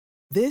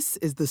This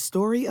is the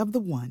story of the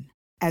one.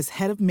 As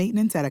head of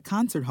maintenance at a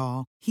concert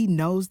hall, he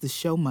knows the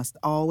show must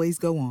always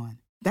go on.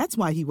 That's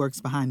why he works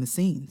behind the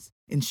scenes,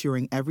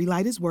 ensuring every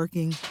light is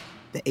working,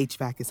 the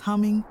HVAC is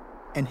humming,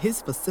 and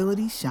his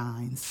facility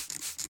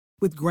shines.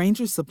 With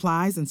Grainger's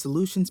supplies and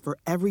solutions for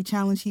every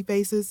challenge he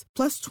faces,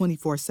 plus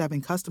 24/7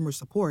 customer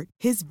support,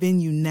 his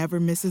venue never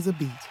misses a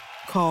beat.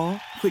 Call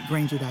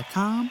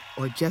quickgrainger.com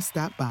or just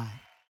stop by.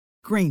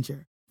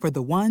 Grainger, for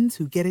the ones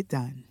who get it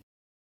done.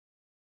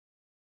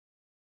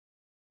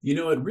 You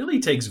know, it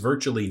really takes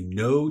virtually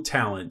no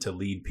talent to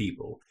lead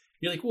people.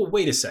 You're like, well,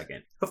 wait a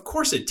second. Of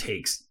course it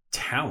takes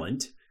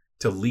talent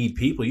to lead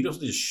people. You don't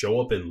just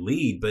show up and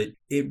lead, but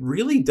it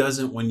really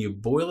doesn't when you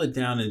boil it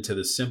down into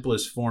the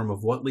simplest form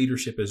of what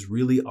leadership is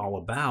really all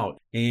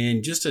about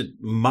and just a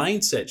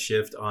mindset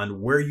shift on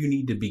where you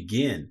need to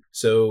begin.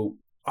 So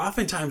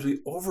oftentimes we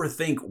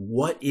overthink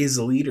what is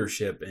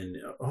leadership and,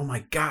 oh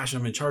my gosh,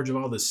 I'm in charge of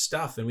all this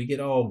stuff, and we get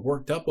all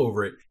worked up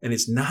over it. And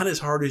it's not as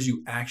hard as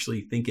you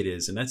actually think it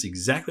is. And that's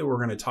exactly what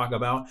we're going to talk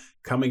about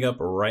coming up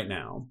right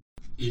now.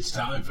 It's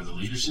time for the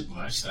Leadership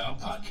Lifestyle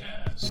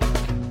Podcast.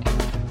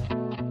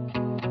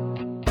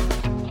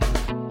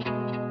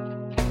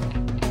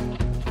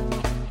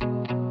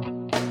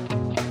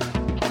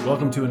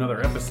 Welcome to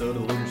another episode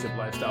of the Leadership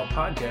Lifestyle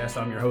Podcast.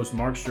 I'm your host,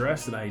 Mark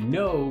Stress, and I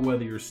know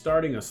whether you're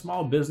starting a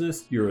small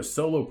business, you're a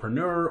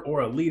solopreneur,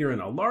 or a leader in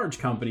a large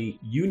company,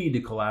 you need to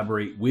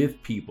collaborate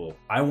with people.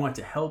 I want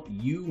to help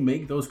you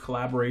make those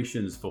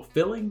collaborations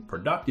fulfilling,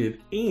 productive,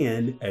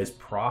 and as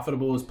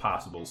profitable as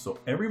possible. So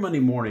every Monday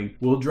morning,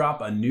 we'll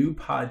drop a new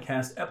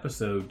podcast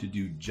episode to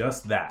do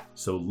just that.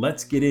 So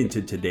let's get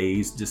into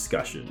today's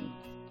discussion.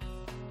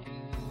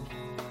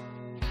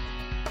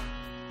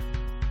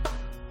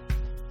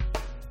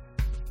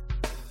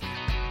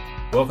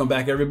 Welcome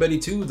back, everybody,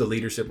 to the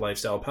Leadership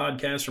Lifestyle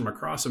Podcast from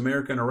across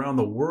America and around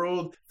the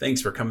world. Thanks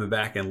for coming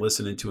back and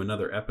listening to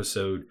another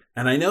episode.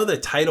 And I know the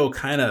title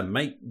kind of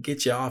might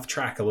get you off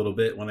track a little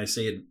bit when I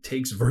say it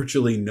takes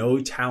virtually no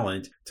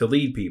talent to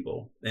lead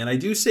people. And I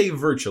do say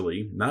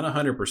virtually, not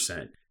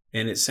 100%.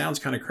 And it sounds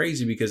kind of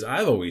crazy because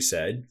I've always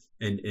said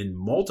in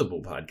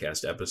multiple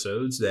podcast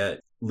episodes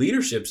that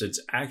leadership's its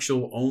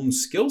actual own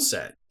skill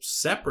set,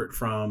 separate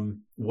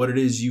from what it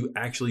is you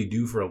actually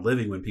do for a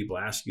living when people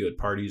ask you at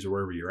parties or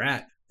wherever you're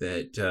at,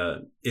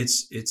 that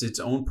it's its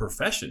own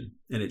profession,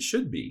 and it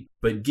should be.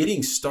 But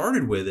getting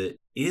started with it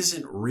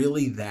isn't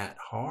really that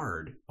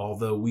hard,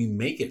 although we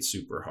make it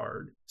super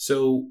hard.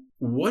 So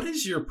what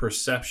is your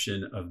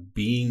perception of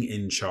being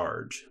in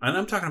charge? And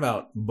I'm talking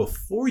about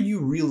before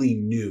you really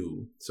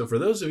knew. So for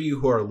those of you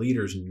who are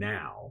leaders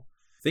now,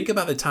 think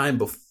about the time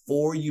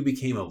before you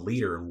became a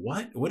leader, and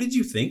what did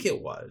you think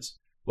it was?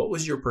 What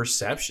was your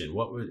perception?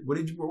 What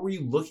were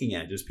you looking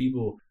at? Just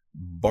people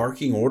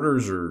barking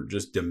orders or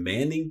just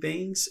demanding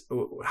things?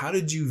 How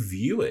did you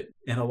view it?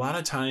 And a lot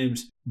of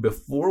times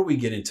before we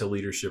get into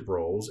leadership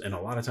roles, and a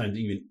lot of times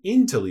even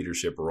into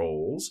leadership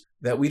roles,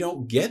 that we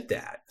don't get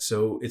that.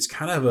 So it's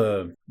kind of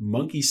a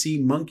monkey see,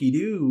 monkey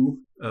do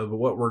of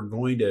what we're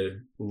going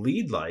to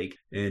lead like.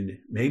 And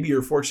maybe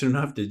you're fortunate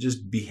enough to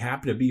just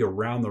happen to be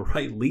around the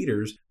right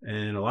leaders.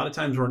 And a lot of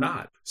times we're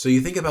not. So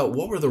you think about,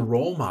 what were the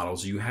role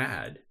models you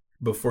had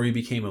before you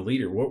became a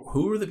leader?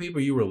 Who were the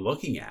people you were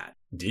looking at?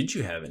 Did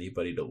you have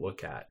anybody to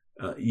look at?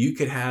 You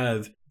could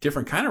have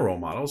different kind of role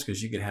models,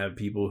 because you could have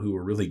people who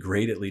were really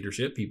great at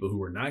leadership, people who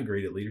were not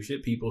great at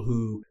leadership, people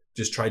who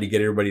just tried to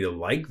get everybody to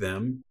like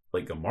them,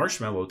 like a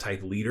marshmallow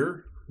type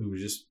leader who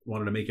just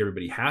wanted to make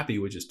everybody happy,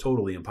 which is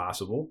totally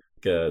impossible.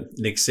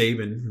 Nick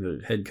Saban,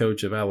 the head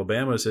coach of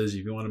Alabama, says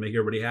if you want to make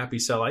everybody happy,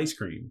 sell ice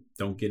cream.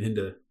 Don't get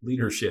into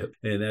leadership.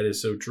 And that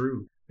is so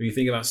true. When you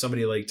think about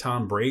somebody like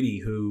Tom Brady,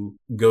 who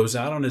goes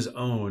out on his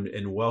own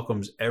and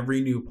welcomes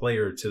every new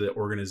player to the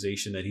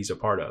organization that he's a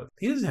part of.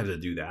 He doesn't have to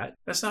do that.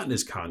 That's not in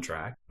his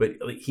contract. But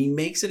he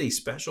makes it a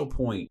special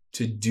point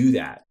to do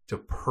that, to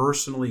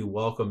personally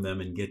welcome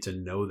them and get to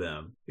know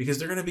them, because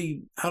they're going to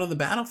be out on the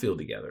battlefield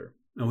together.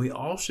 And we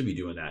all should be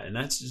doing that. And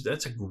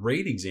that's a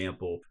great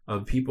example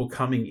of people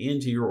coming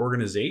into your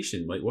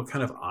organization. Like, what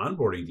kind of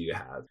onboarding do you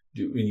have?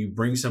 When you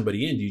bring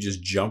somebody in, do you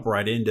just jump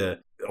right into,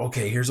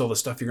 okay, here's all the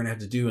stuff you're going to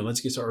have to do and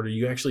let's get started? Or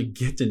you actually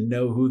get to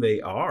know who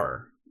they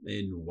are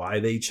and why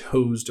they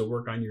chose to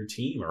work on your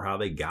team or how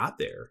they got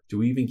there? Do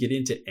we even get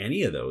into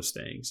any of those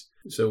things?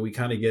 So we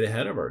kind of get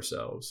ahead of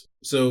ourselves.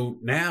 So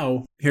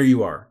now here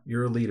you are,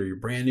 you're a leader, you're a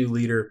brand new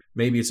leader.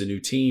 Maybe it's a new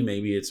team,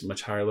 maybe it's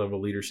much higher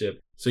level leadership.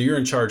 So you're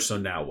in charge. So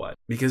now what?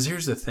 Because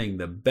here's the thing,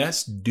 the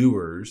best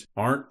doers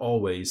aren't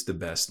always the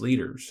best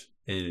leaders.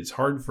 And it's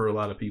hard for a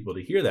lot of people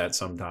to hear that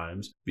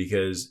sometimes,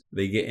 because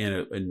they get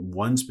in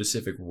one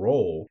specific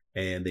role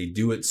and they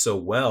do it so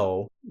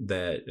well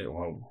that,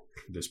 well,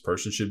 this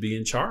person should be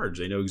in charge.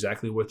 They know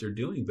exactly what they're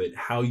doing. But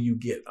how you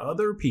get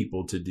other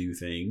people to do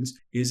things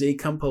is a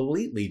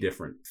completely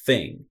different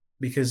thing,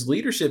 because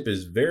leadership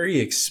is very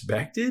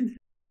expected,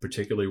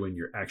 particularly when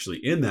you're actually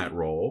in that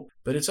role,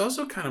 but it's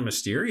also kind of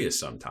mysterious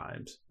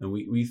sometimes. And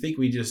we think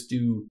we just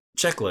do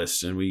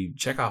checklists and we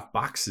check off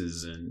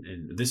boxes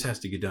and this has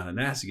to get done and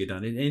that has to get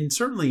done. And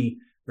certainly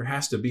There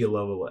has to be a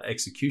level of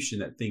execution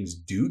that things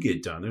do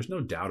get done. There's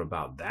no doubt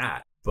about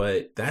that.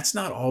 But that's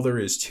not all there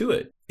is to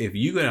it. If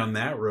you go down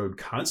that road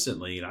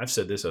constantly, and I've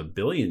said this a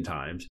billion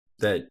times,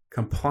 that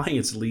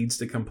compliance leads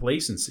to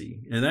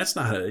complacency. And that's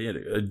not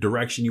a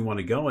direction you want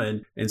to go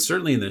in. And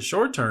certainly in the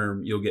short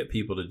term, you'll get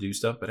people to do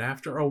stuff. But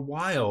after a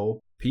while,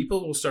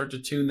 people will start to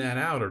tune that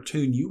out or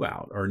tune you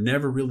out or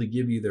never really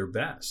give you their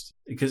best.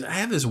 Because I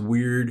have this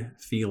weird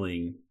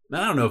feeling,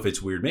 I don't know if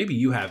it's weird, maybe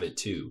you have it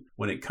too,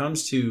 when it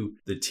comes to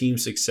the team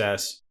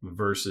success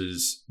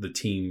versus the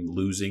team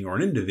losing or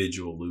an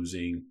individual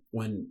losing.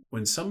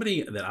 When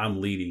somebody that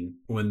I'm leading,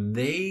 when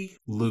they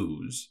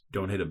lose,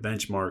 don't hit a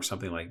benchmark,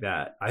 something like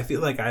that, I feel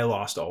like I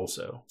lost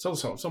also. It's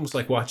almost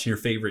like watching your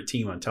favorite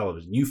team on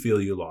television. You feel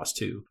you lost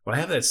too. But I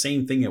have that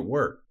same thing at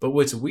work. But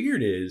what's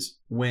weird is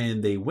when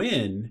they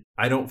win,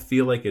 I don't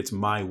feel like it's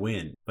my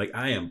win. Like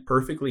I am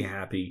perfectly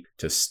happy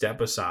to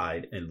step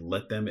aside and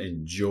let them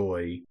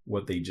enjoy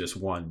what they just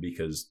won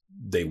because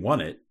they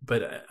won it.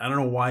 But I don't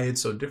know why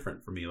it's so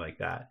different for me like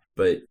that.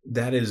 But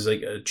that is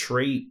like a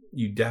trait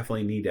you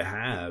definitely need to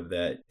have,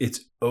 that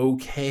it's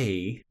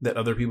okay that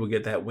other people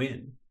get that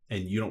win.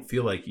 And you don't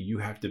feel like you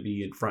have to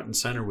be in front and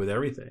center with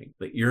everything.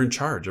 Like you're in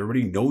charge.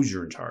 Everybody knows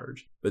you're in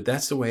charge. But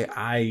that's the way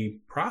I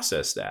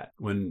process that.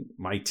 When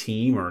my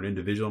team or an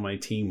individual on my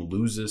team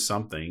loses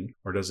something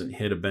or doesn't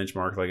hit a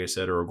benchmark, like I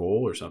said, or a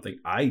goal or something,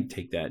 I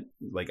take that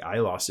like I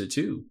lost it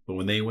too. But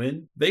when they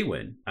win, they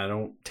win. I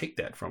don't take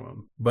that from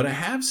them. But I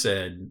have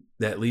said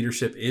that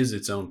leadership is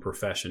its own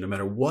profession. No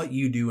matter what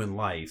you do in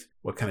life,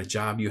 what kind of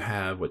job you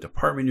have, what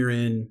department you're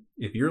in,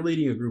 if you're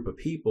leading a group of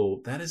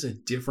people, that is a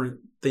different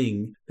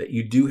thing that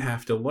you do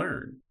have to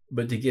learn.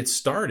 But to get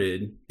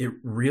started, it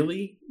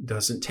really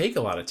doesn't take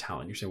a lot of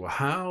talent. You're saying, well,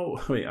 how?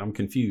 Wait, I'm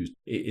confused.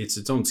 It's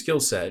its own skill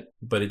set,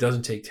 but it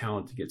doesn't take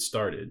talent to get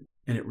started.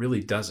 And it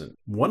really doesn't.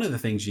 One of the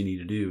things you need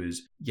to do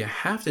is you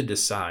have to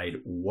decide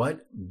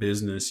what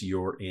business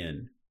you're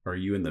in. Are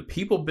you in the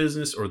people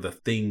business or the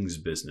things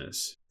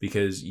business?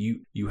 Because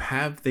you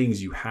have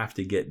things you have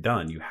to get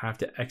done. You have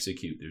to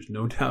execute. There's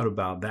no doubt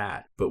about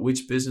that. But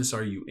which business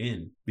are you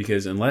in?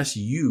 Because unless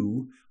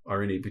you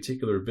are in a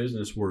particular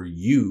business where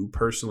you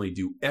personally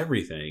do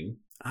everything,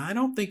 I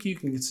don't think you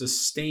can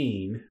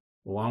sustain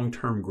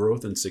long-term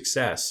growth and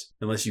success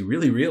unless you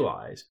really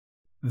realize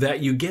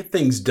that you get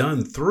things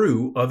done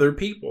through other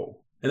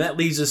people. And that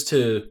leads us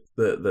to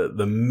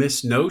the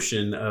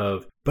misnotion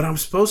of, but I'm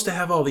supposed to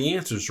have all the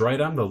answers, right?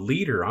 I'm the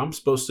leader. I'm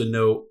supposed to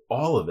know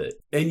all of it.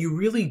 And you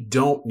really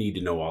don't need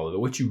to know all of it.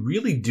 What you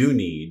really do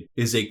need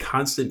is a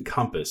constant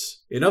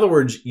compass. In other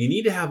words, you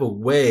need to have a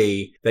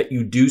way that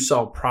you do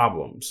solve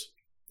problems.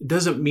 It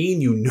doesn't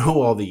mean you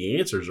know all the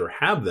answers or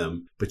have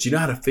them, but you know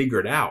how to figure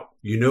it out.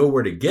 You know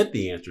where to get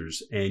the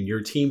answers, and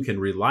your team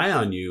can rely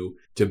on you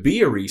to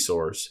be a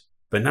resource,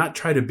 but not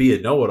try to be a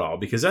know-it-all,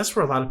 because that's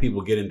where a lot of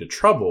people get into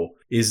trouble,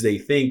 is they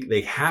think they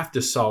have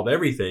to solve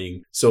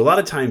everything. So a lot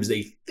of times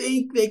they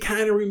think they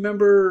kind of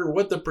remember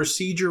what the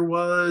procedure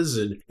was,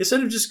 and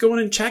instead of just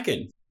going and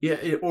checking. Yeah,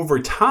 over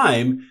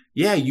time,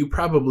 yeah, you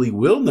probably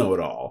will know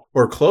it all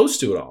or close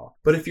to it all.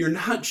 But if you're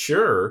not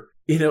sure,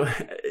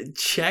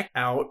 check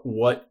out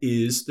what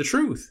is the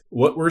truth,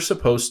 what we're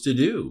supposed to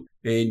do.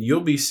 And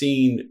you'll be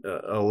seen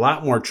a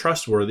lot more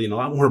trustworthy and a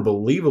lot more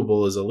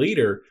believable as a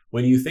leader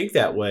when you think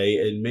that way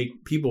and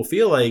make people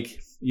feel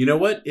like, you know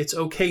what, it's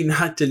okay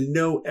not to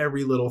know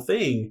every little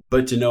thing,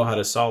 but to know how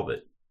to solve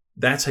it.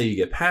 That's how you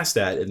get past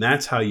that. And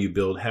that's how you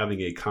build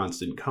having a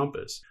constant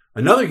compass.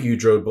 Another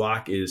huge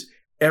roadblock is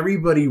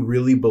everybody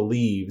really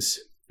believes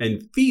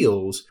and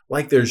feels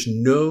like there's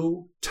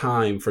no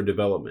time for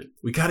development.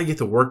 We got to get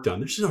the work done.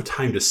 There's no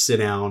time to sit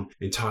down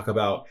and talk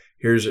about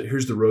here's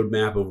the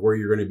roadmap of where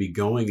you're going to be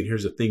going, and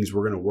here's the things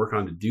we're going to work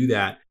on to do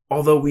that.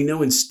 Although we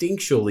know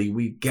instinctually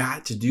we've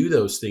got to do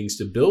those things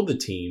to build the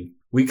team,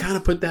 we kind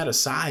of put that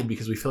aside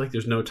because we feel like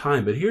there's no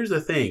time. But here's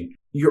the thing.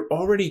 You're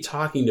already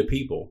talking to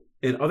people,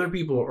 and other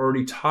people are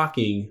already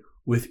talking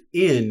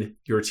within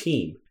your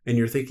team. And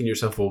you're thinking to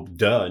yourself, well,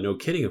 duh, no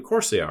kidding. Of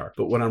course they are.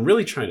 But what I'm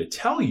really trying to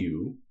tell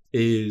you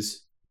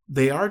is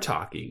they are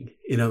talking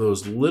in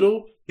those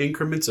little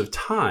increments of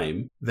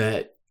time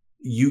that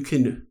you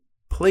can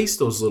place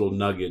those little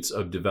nuggets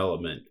of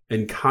development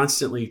and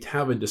constantly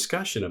have a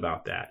discussion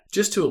about that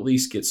just to at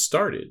least get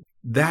started.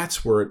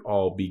 That's where it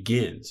all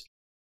begins.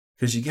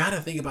 Because you got to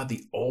think about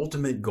the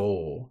ultimate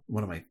goal.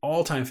 One of my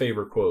all-time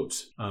favorite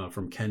quotes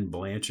from Ken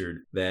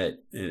Blanchard that,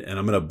 and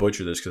I'm going to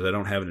butcher this because I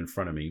don't have it in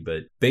front of me,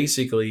 but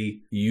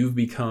basically you've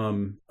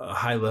become a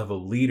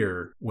high-level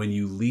leader when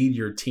you lead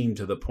your team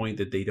to the point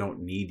that they don't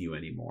need you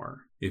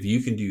anymore. If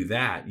you can do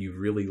that, you've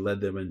really led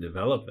them and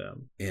developed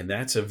them. And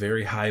that's a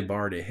very high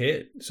bar to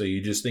hit. So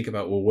you just think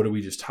about, well, what did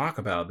we just talk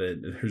about? That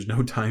there's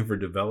no time for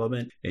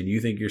development, and you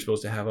think you're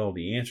supposed to have all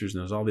the answers,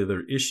 and there's all the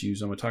other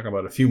issues. I'm going to talk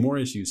about a few more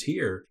issues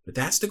here, but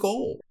that's the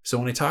goal. So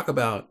when I talk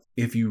about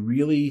if you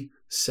really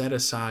set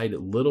aside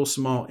little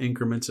small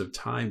increments of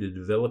time to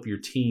develop your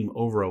team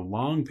over a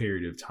long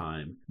period of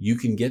time, you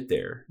can get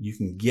there. You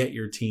can get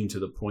your team to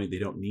the point they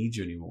don't need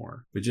you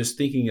anymore. But just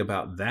thinking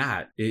about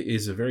that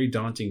is a very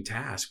daunting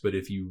task. But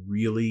if you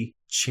really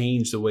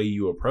change the way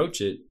you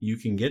approach it, you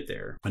can get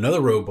there. Another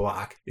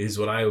roadblock is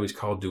what I always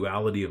call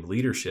duality of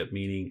leadership,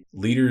 meaning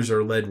leaders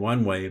are led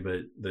one way,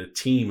 but the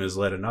team is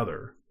led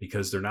another,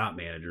 because they're not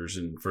managers.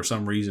 And for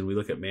some reason, we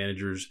look at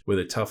managers with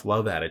a tough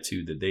love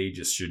attitude that they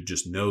just should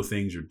just know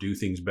things or do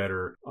things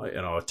better,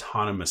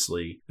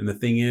 autonomously. And the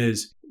thing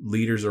is,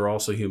 leaders are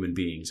also human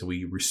beings.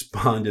 We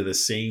respond to the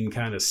same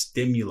kind of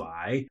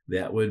stimuli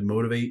that would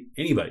motivate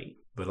anybody.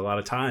 But a lot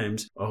of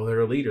times,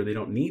 they're a leader, they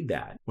don't need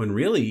that. When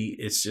really,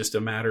 it's just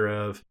a matter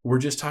of, we're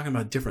just talking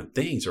about different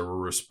things, or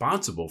we're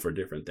responsible for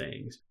different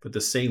things. But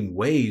the same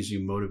ways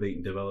you motivate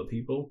and develop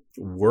people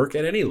work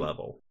at any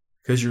level.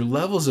 Because your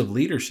levels of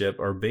leadership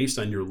are based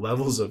on your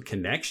levels of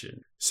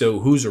connection. So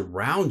who's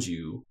around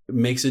you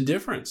makes a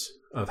difference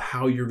of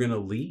how you're going to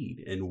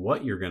lead and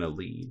what you're going to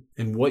lead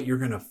and what you're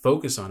going to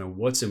focus on and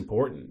what's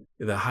important.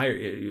 The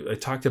higher, I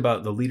talked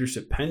about the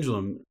leadership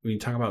pendulum. When you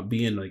talk about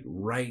being like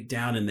right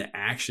down in the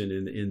action,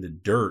 in the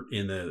dirt,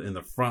 in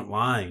the front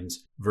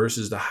lines,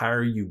 versus the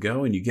higher you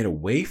go and you get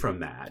away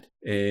from that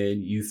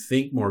and you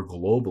think more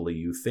globally,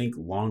 you think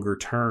longer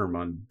term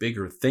on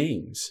bigger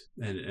things.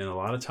 And a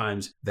lot of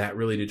times that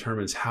really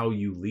determines how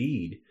you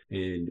lead.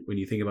 And when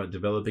you think about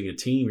developing a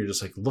team, you're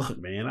just like, look,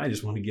 man, I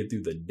just want to get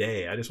through the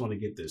day. I just want to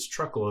get this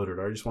truck loaded,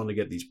 or I just want to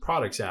get these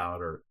products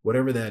out, or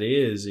whatever that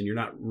is. And you're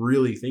not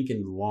really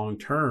thinking long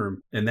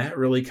term. And that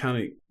really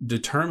kind of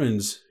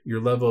determines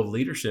your level of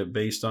leadership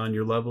based on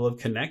your level of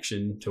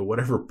connection to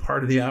whatever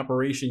part of the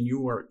operation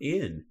you are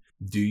in.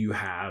 Do you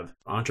have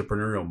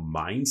entrepreneurial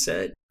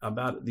mindset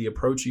about the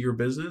approach of your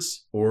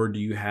business? Or do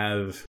you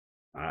have,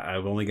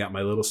 I've only got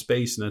my little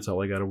space and that's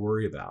all I got to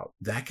worry about?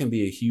 That can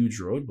be a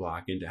huge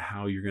roadblock into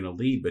how you're going to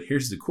lead. But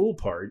here's the cool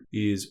part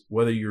is,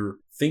 whether you're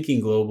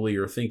thinking globally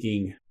or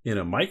thinking in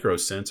a micro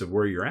sense of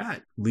where you're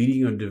at,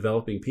 leading and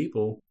developing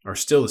people are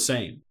still the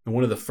same. And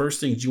one of the first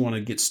things you want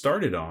to get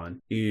started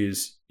on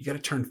is you got to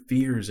turn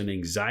fears and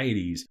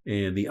anxieties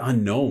and the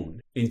unknown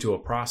into a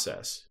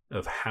process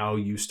of how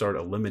you start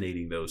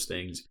eliminating those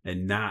things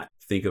and not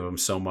think of them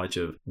so much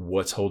of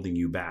what's holding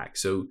you back.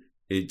 So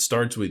it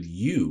starts with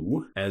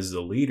you as the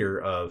leader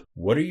of,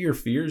 what are your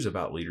fears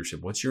about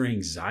leadership? What's your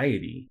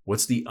anxiety?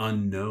 What's the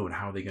unknown?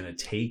 How are they going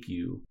to take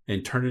you?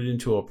 And turn it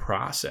into a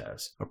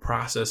process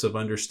of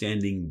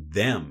understanding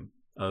them,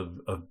 of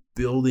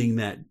building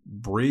that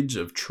bridge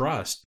of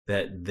trust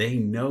that they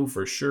know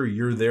for sure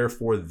you're there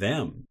for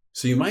them.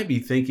 So you might be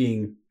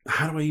thinking,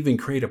 how do I even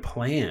create a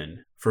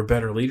plan for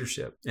better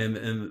leadership? And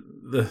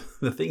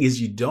the thing is,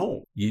 you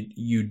don't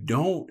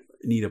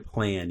need a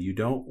plan. You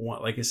don't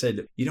want, like I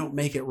said, you don't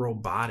make it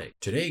robotic.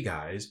 Today,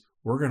 guys,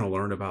 we're going to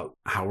learn about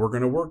how we're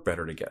going to work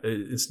better together.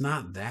 It's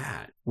not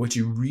that. What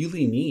you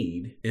really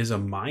need is a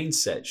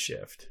mindset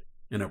shift,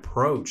 an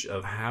approach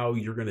of how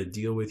you're going to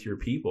deal with your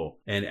people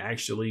and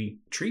actually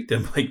treat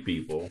them like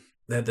people.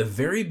 That the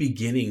very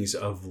beginnings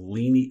of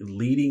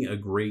leading a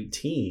great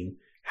team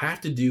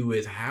have to do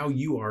with how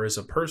you are as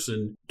a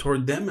person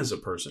toward them as a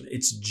person.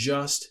 It's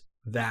just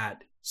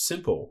that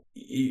simple.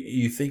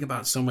 You think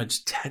about so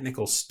much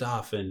technical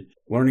stuff and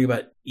learning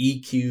about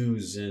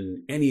EQs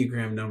and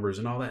Enneagram numbers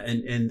and all that.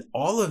 And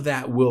all of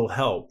that will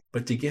help.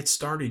 But to get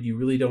started, you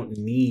really don't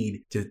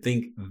need to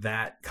think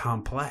that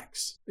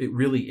complex. It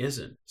really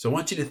isn't. So I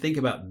want you to think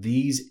about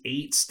these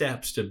 8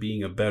 steps to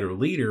being a better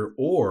leader,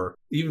 or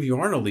even if you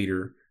aren't a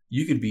leader,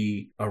 you could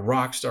be a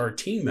rock star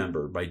team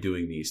member by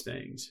doing these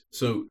things.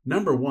 So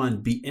number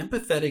 1, be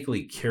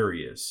empathetically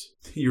curious.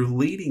 You're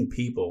leading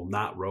people,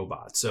 not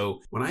robots.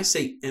 So when I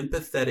say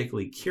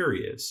empathetically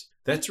curious,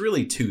 that's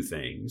really 2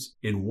 things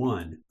in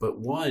one. But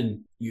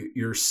one,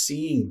 you're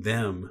seeing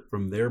them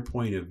from their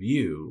point of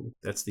view.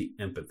 That's the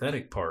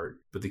empathetic part.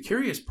 But the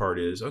curious part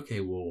is,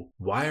 okay, well,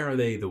 why are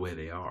they the way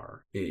they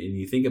are? And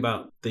you think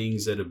about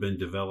things that have been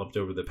developed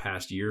over the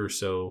past year or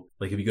so.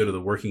 Like if you go to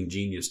the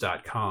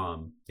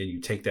workinggenius.com and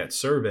you take that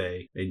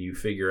survey and you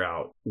figure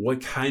out what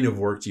kind of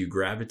work do you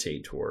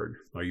gravitate toward?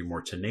 Are you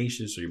more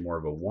tenacious? Are you more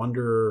of a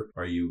wanderer?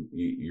 Are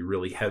you're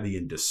really heavy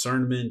in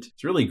discernment?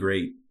 It's really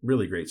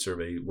great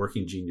survey,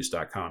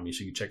 workinggenius.com. You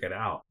should check it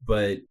out.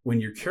 But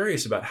when you're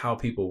curious about how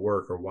people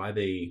work or why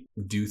they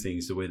do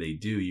things the way they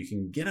do, you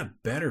can get a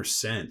better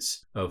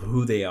sense of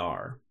who they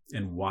are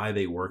and why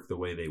they work the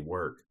way they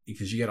work.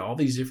 Because you got all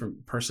these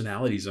different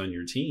personalities on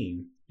your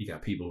team. You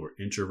got people who are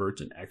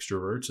introverts and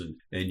extroverts,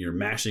 and you're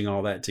mashing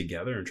all that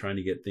together and trying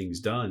to get things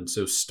done.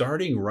 So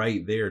starting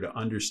right there to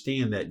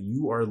understand that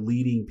you are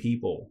leading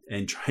people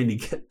and trying to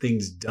get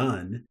things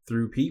done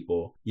through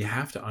people, you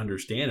have to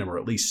understand them, or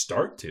at least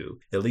start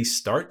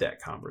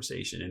that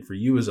conversation. And for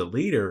you as a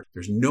leader,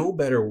 there's no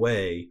better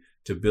way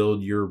to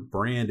build your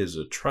brand as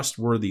a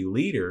trustworthy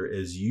leader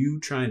as you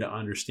trying to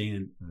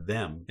understand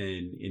them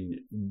and in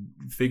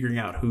figuring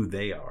out who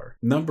they are.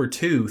 Number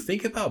 2,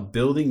 think about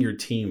building your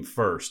team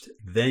first,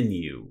 then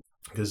you.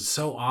 Because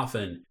so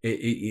often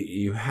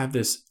you have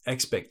this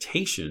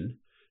expectation,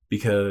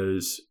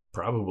 because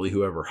probably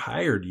whoever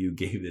hired you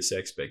gave this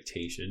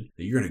expectation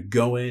that you're going to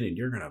go in and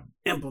you're going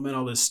to implement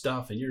all this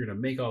stuff and you're going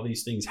to make all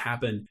these things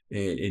happen,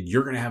 and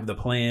you're going to have the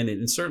plan.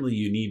 And certainly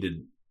you need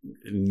to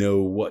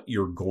know what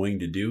you're going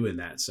to do in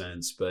that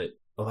sense. But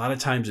a lot of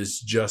times it's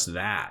just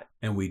that.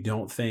 And we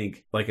don't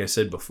think, like I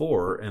said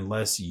before,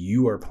 unless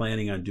you are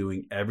planning on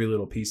doing every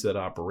little piece of that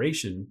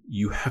operation,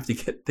 you have to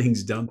get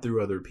things done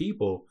through other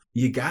people.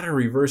 You got to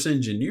reverse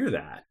engineer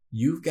that.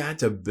 You've got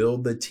to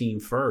build the team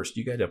first.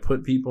 You got to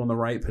put people in the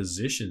right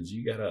positions.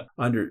 You got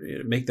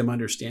to make them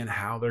understand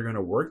how they're going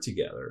to work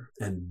together,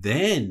 and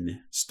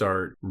then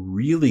start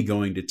really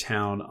going to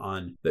town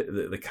on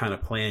the kind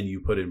of plan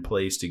you put in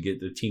place to get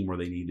the team where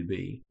they need to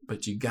be.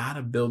 But you got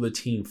to build the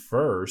team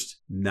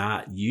first,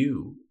 not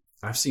you.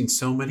 I've seen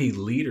so many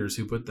leaders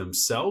who put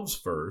themselves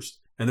first,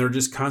 and they're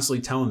just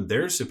constantly telling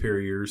their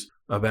superiors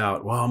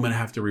about, well, I'm going to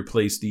have to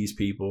replace these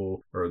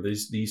people or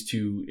these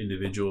two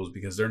individuals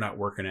because they're not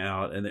working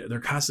out. And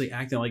they're constantly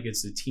acting like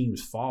it's the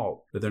team's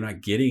fault that they're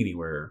not getting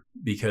anywhere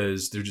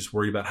because they're just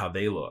worried about how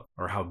they look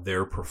or how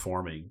they're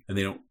performing. And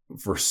they don't,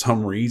 for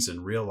some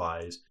reason,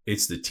 realize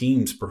it's the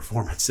team's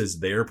performance is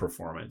their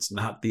performance,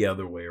 not the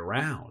other way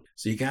around.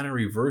 So you got to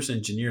reverse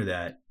engineer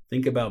that.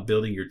 Think about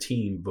building your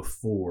team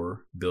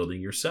before building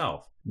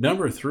yourself.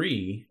 Number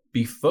 3,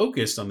 be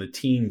focused on the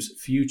team's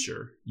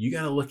future. You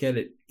got to look at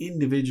it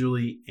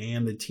individually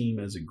and the team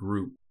as a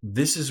group.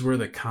 This is where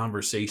the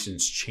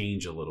conversations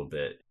change a little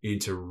bit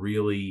into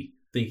really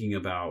thinking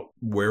about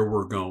where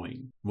we're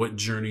going, what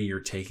journey you're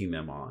taking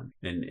them on,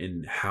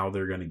 and how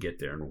they're going to get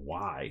there and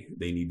why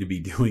they need to be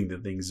doing the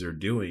things they're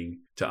doing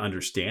to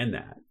understand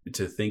that,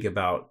 to think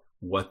about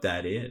what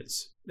that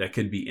is. That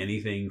could be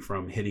anything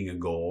from hitting a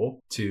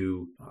goal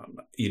to,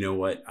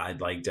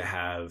 I'd like to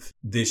have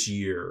this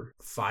year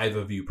 5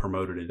 of you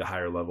promoted into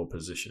higher level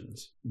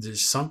positions.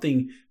 There's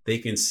something they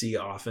can see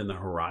off in the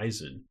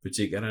horizon, but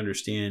you got to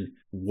understand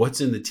what's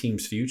in the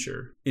team's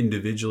future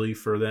individually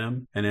for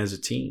them and as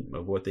a team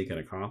of what they can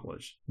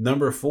accomplish.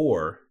 Number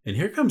 4, and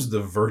here comes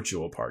the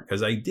virtual part,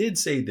 because I did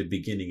say at the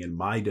beginning, in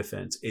my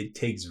defense, it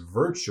takes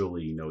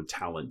virtually no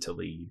talent to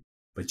lead,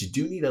 but you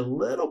do need a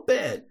little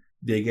bit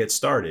to get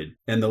started.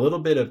 And the little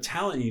bit of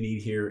talent you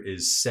need here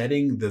is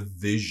setting the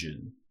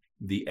vision,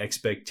 the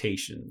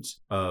expectations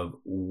of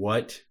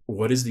what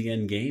is the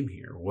end game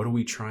here? What are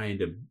we trying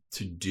to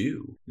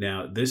do?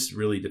 Now, this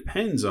really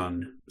depends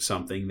on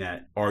something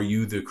that, are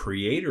you the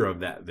creator of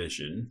that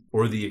vision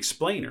or the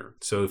explainer?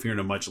 So if you're in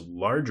a much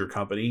larger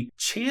company,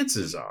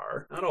 chances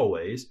are, not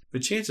always,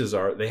 but chances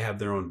are they have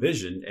their own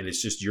vision and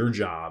it's just your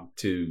job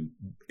to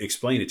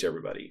explain it to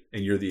everybody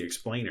and you're the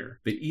explainer.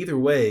 But either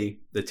way,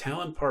 the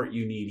talent part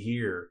you need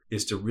here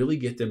is to really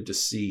get them to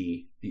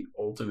see the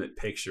ultimate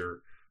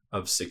picture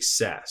of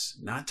success.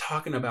 Not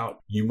talking about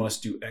you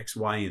must do X,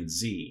 Y, and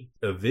Z.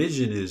 A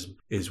vision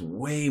is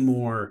way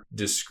more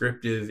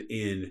descriptive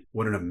in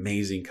what an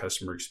amazing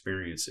customer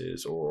experience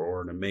is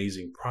or an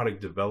amazing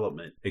product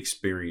development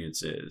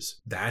experience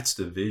is. That's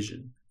the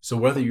vision. So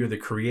whether you're the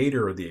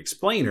creator or the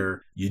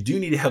explainer, you do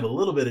need to have a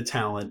little bit of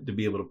talent to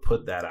be able to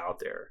put that out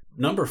there.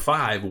 Number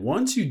 5,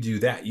 once you do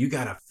that, you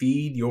got to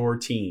feed your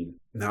team.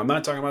 Now, I'm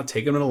not talking about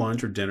taking them to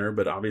lunch or dinner,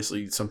 but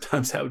obviously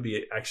sometimes that would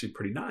be actually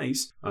pretty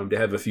nice to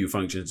have a few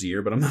functions a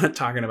year. But I'm not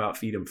talking about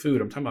feed them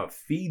food. I'm talking about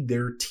feed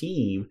their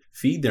team,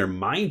 feed their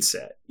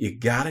mindset. You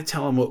got to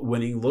tell them what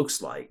winning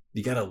looks like.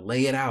 You got to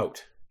lay it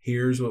out.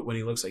 Here's what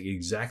winning looks like,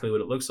 exactly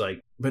what it looks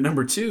like. But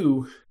number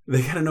 2,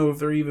 they got to know if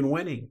they're even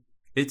winning.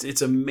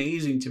 It's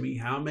amazing to me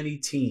how many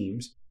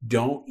teams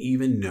don't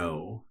even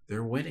know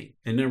they're winning.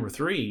 And number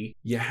 3,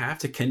 you have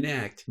to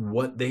connect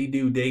what they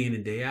do day in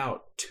and day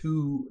out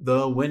to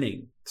the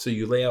winning. So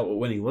you lay out what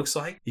winning looks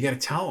like. You got to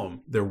tell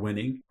them they're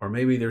winning, or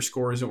maybe their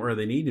score isn't where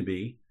they need to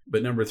be.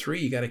 But number 3,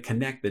 you got to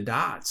connect the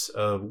dots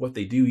of what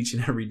they do each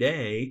and every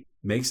day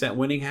makes that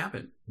winning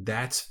happen.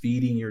 That's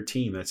feeding your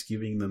team. That's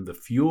giving them the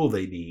fuel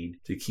they need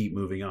to keep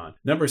moving on.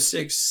 Number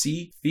 6,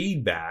 seek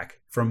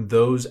feedback from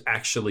those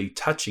actually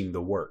touching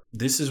the work.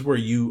 This is where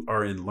you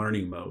are in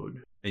learning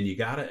mode. And you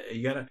gotta,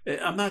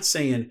 I'm not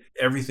saying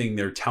everything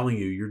they're telling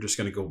you, you're just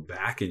going to go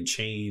back and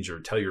change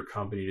or tell your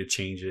company to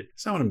change it.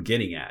 That's not what I'm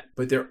getting at.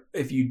 But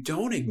if you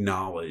don't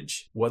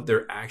acknowledge what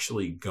they're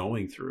actually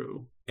going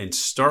through and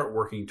start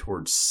working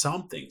towards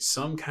something,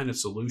 some kind of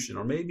solution,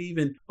 or maybe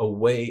even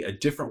a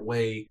different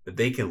way that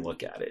they can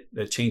look at it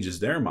that changes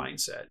their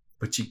mindset.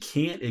 But you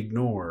can't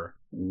ignore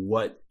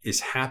what is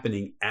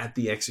happening at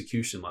the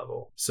execution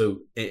level.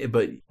 So,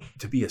 but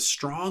to be a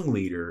strong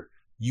leader,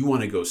 you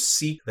want to go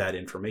seek that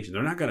information.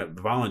 They're not going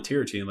to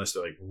volunteer to you unless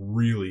they're like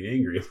really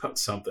angry about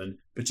something,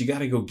 but you got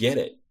to go get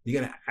it. You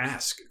got to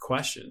ask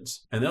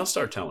questions and they'll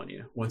start telling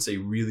you once they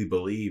really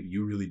believe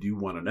you really do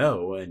want to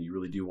know and you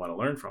really do want to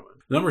learn from it.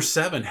 Number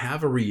 7,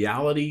 have a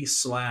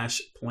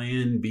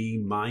reality/plan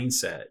B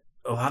mindset.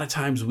 A lot of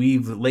times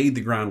we've laid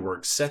the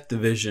groundwork, set the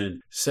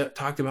vision,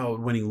 talked about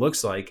what winning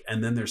looks like,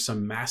 and then there's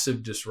some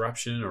massive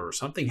disruption or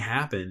something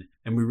happened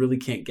and we really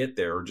can't get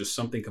there, or just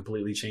something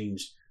completely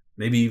changed,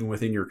 maybe even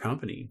within your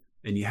company.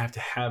 And you have to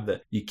have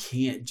that. You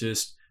can't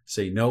just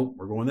say, no,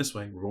 we're going this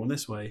way. We're going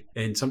this way.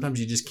 And sometimes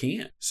you just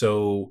can't.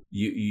 So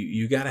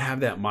you got to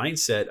have that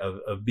mindset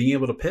of being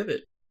able to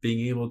pivot,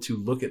 being able to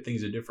look at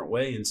things a different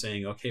way and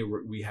saying, okay,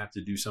 we have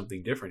to do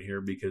something different here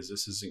because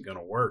this isn't going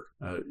to work,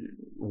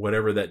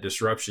 whatever that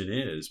disruption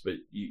is. But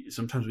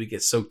sometimes we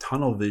get so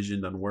tunnel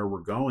visioned on where we're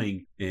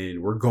going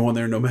and we're going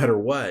there no matter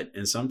what.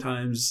 And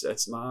sometimes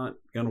that's not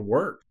going to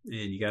work.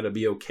 And you got to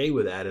be okay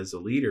with that as a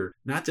leader,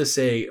 not to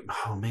say,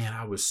 oh man,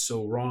 I was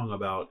so wrong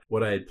about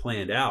what I had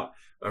planned out.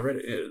 I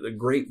read a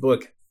great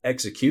book,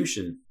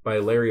 Execution, by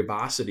Larry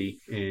Bossidy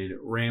and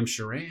Ram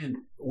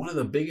Charan. One of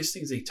the biggest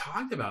things they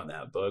talked about in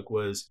that book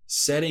was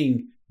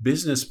setting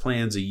business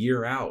plans a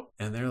year out.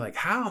 And they're like,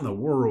 how in the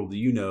world do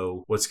you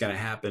know what's going to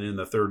happen in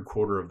the third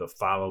quarter of the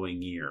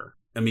following year?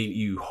 I mean,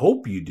 you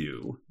hope you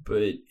do,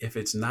 but if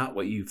it's not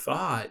what you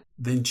thought,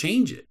 then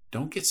change it.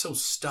 Don't get so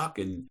stuck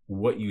in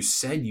what you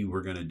said you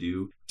were going to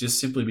do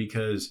just simply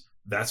because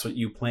that's what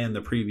you planned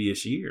the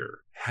previous year.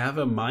 Have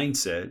a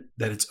mindset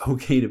that it's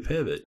okay to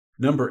pivot.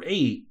 Number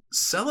 8,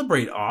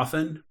 celebrate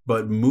often,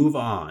 but move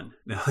on.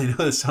 Now, I know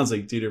this sounds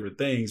like two different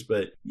things,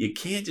 but you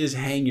can't just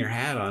hang your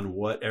hat on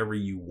whatever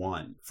you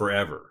won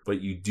forever,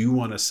 but you do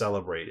want to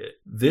celebrate it.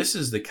 This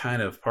is the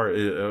kind of part,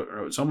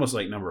 it's almost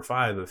like number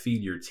 5 of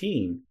feed your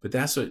team, but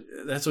that's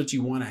what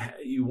you want to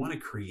you want to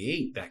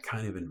create that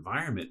kind of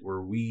environment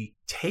where we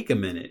take a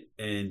minute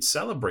and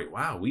celebrate.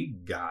 Wow, we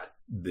got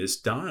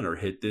this done or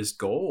hit this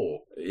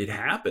goal. It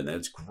happened.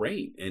 That's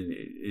great. And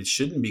it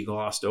shouldn't be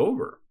glossed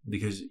over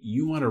because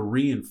you want to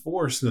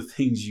reinforce the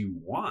things you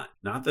want,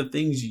 not the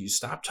things you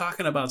stop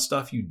talking about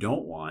stuff you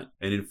don't want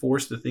and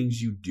enforce the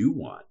things you do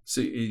want.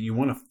 So you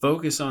want to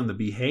focus on the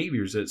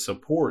behaviors that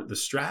support the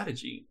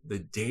strategy, the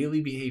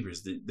daily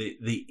behaviors,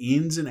 the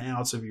ins and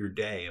outs of your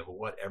day of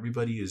what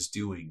everybody is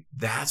doing.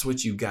 That's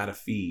what you got to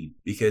feed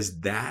because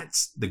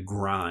that's the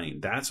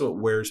grind. That's what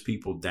wears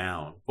people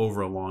down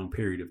over a long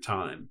period of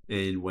time.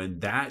 And when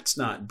that's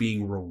not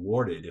being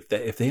rewarded,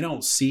 if they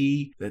don't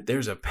see that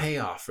there's a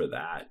payoff for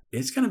that,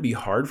 it's going to be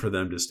hard for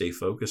them to stay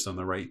focused on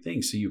the right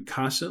things. So you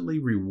constantly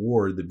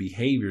reward the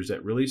behaviors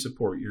that really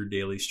support your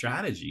daily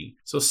strategy.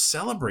 So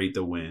celebrate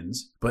the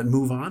wins, but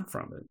move on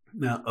from it.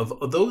 Now,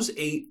 of those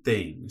 8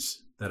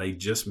 things that I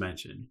just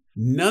mentioned,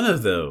 none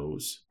of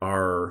those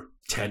are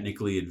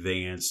technically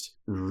advanced,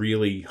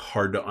 really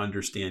hard to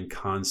understand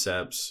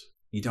concepts.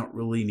 You don't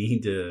really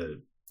need to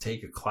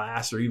take a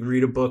class or even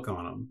read a book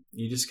on them.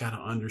 You just got to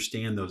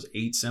understand those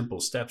 8 simple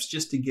steps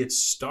just to get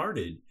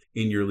started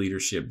in your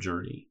leadership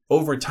journey.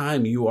 Over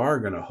time, you are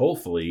going to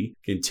hopefully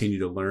continue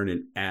to learn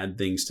and add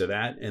things to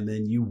that. And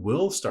then you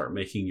will start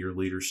making your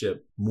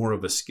leadership more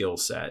of a skill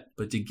set.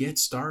 But to get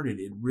started,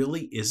 it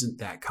really isn't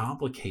that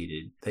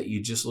complicated that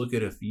you just look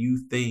at a few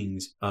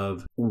things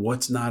of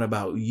what's not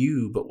about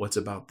you, but what's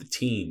about the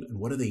team. And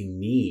what do they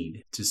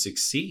need to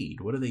succeed?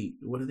 What do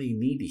they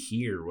need to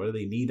hear? What do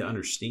they need to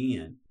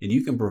understand? And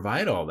you can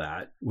provide all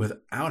that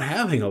without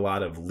having a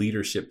lot of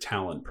leadership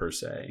talent per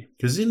se.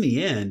 Because in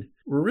the end,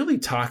 we're really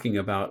talking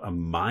about a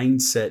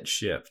mindset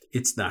shift.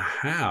 It's the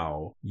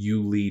how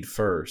you lead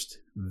first.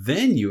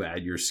 Then you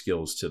add your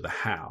skills to the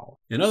how.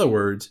 In other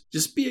words,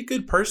 just be a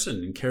good person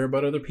and care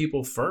about other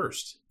people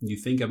first. You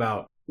think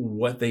about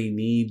what they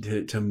need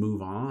to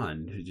move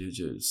on,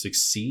 to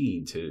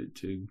succeed,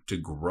 to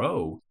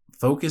grow.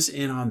 Focus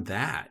in on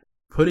that.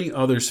 Putting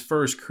others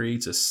first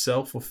creates a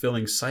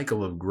self-fulfilling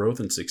cycle of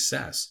growth and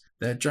success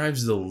that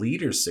drives the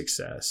leader's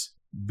success.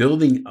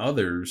 Building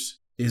others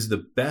is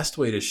the best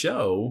way to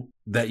show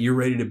that you're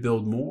ready to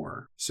build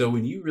more. So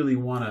when you really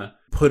want to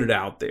put it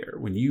out there,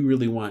 when you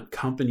really want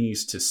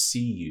companies to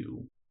see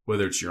you,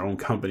 whether it's your own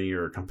company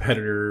or a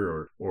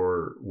competitor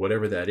or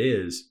whatever that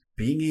is,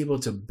 being able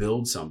to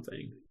build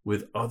something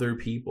with other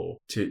people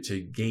to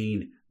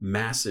gain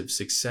massive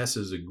success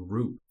as a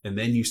group. And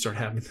then you start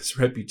having this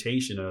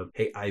reputation of,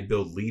 hey, I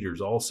build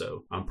leaders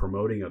also. I'm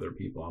promoting other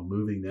people. I'm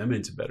moving them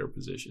into better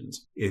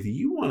positions. If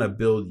you want to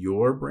build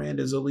your brand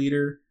as a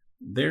leader,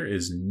 there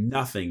is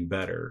nothing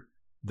better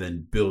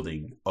than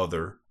building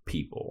other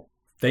people.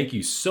 Thank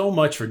you so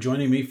much for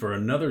joining me for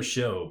another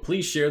show.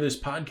 Please share this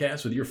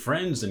podcast with your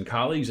friends and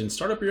colleagues and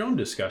start up your own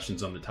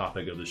discussions on the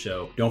topic of the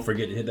show. Don't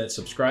forget to hit that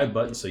subscribe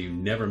button so you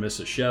never miss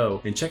a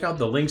show. And check out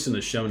the links in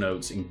the show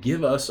notes and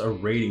give us a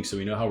rating so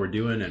we know how we're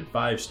doing, and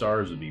 5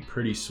 stars would be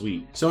pretty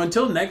sweet. So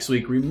until next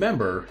week,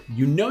 remember,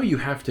 you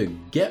have to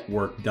get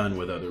work done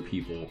with other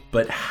people,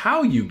 but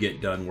how you get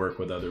done work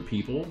with other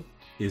people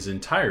is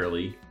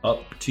entirely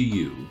up to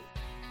you.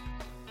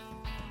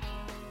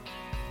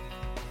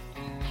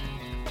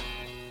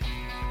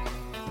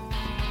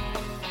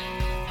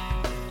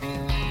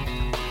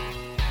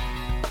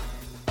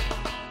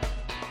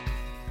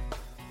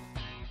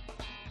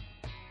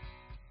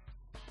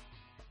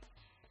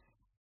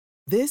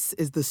 This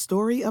is the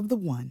story of the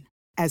one.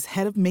 As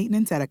head of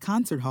maintenance at a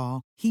concert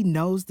hall, he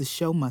knows the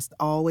show must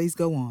always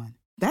go on.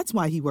 That's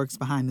why he works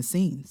behind the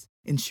scenes,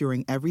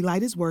 ensuring every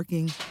light is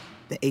working,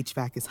 the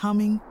HVAC is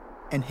humming,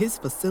 and his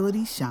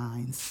facility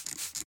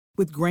shines.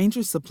 With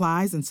Granger's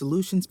supplies and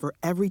solutions for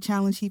every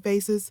challenge he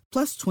faces,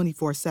 plus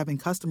 24/7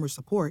 customer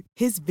support,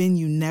 his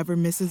venue never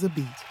misses a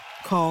beat.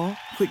 Call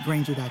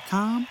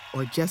quickgranger.com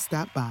or just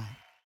stop by.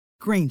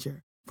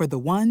 Granger, for the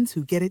ones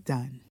who get it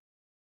done.